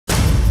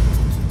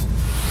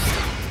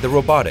the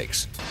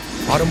robotics,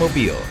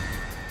 automobile,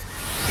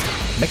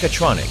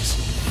 mechatronics,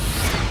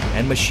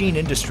 and machine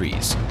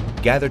industries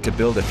gather to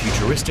build a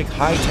futuristic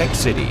high-tech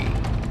city.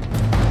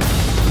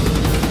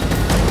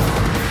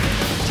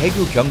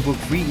 Daegu-Gyeongbuk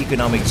Free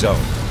Economic Zone,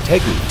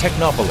 Daegu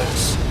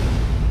Technopolis.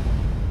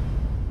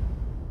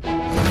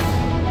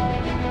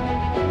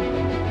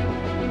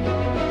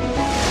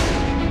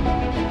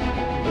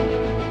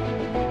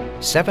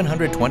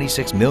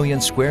 $726 million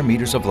square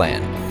meters of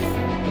land,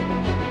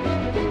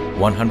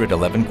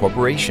 111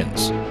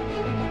 corporations,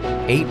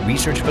 8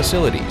 research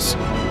facilities,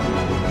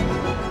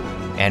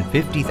 and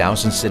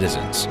 50,000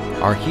 citizens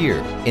are here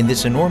in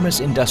this enormous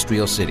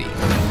industrial city.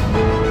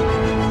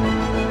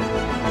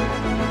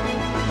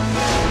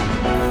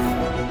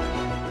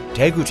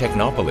 Daegu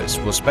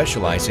Technopolis will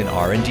specialize in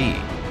R&D,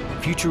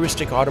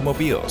 futuristic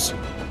automobiles,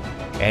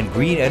 and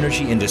green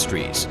energy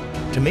industries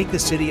to make the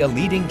city a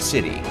leading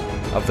city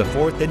of the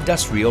Fourth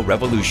Industrial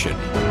Revolution.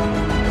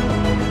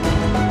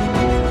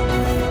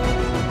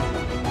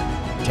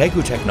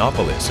 Daegu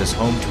Technopolis is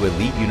home to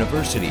elite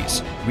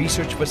universities,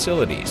 research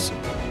facilities,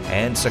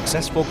 and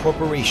successful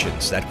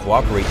corporations that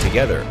cooperate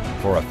together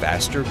for a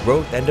faster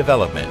growth and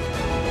development.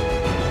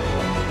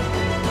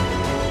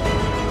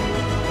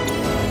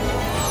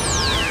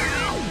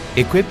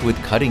 Equipped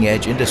with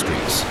cutting-edge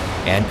industries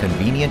and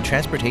convenient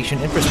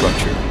transportation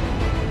infrastructure,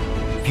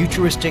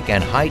 futuristic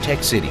and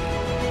high-tech city,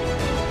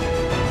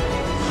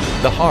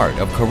 the heart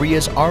of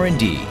Korea's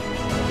R&D.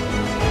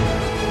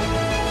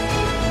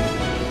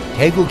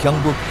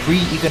 Daegu-Gyeongbuk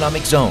Free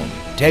Economic Zone,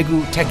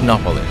 Daegu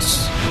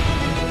Technopolis.